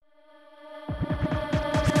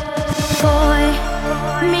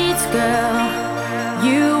girl.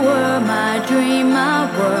 You were my dream, my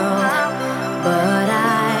world. But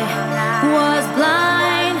I was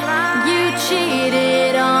blind. You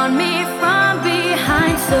cheated on me from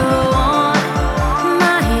behind. So on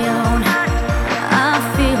my own, I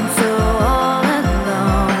feel so all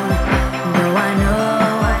alone. Though I know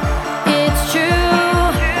it's true,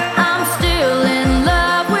 I'm still in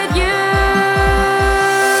love with you.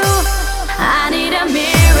 I need a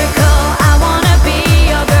miracle. I wanna be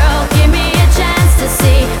your girl. Give me a chance to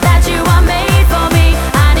see that you are made for me.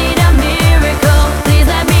 I need a miracle. Please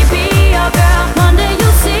let me be your girl. One day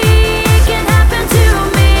you'll see it can happen to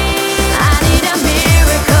me. I need a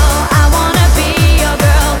miracle. I wanna be your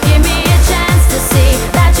girl. Give me a chance to see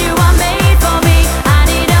that you are made for me. I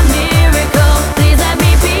need a miracle. Please let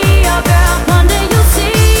me be your girl. One day you'll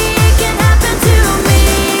see it can happen to me.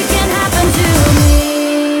 Can happen to me.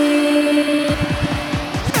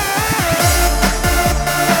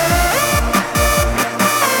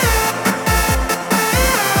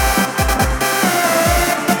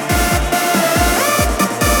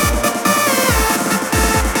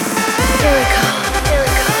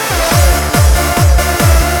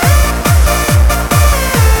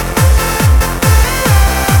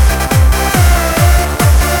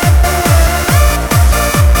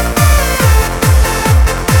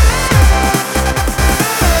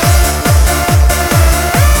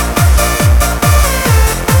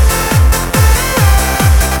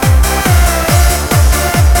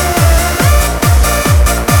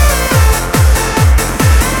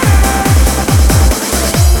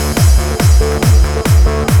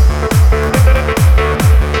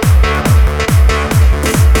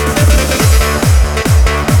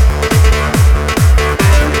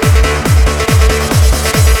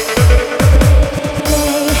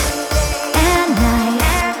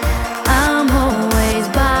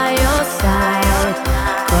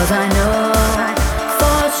 I know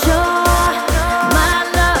for sure my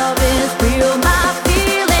love is real, my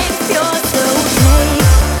feelings pure. So take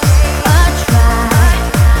a try,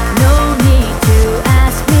 no need to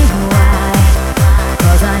ask me why.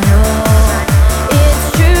 'Cause I know it's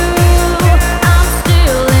true, I'm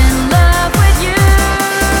still in love with you.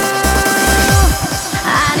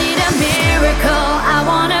 I need a miracle, I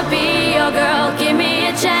wanna be your girl. Give me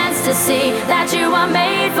a chance to see that you are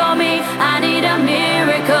made for me. I need a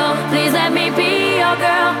miracle, please let me be your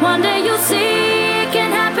girl. One day you'll see it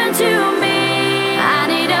can happen to me.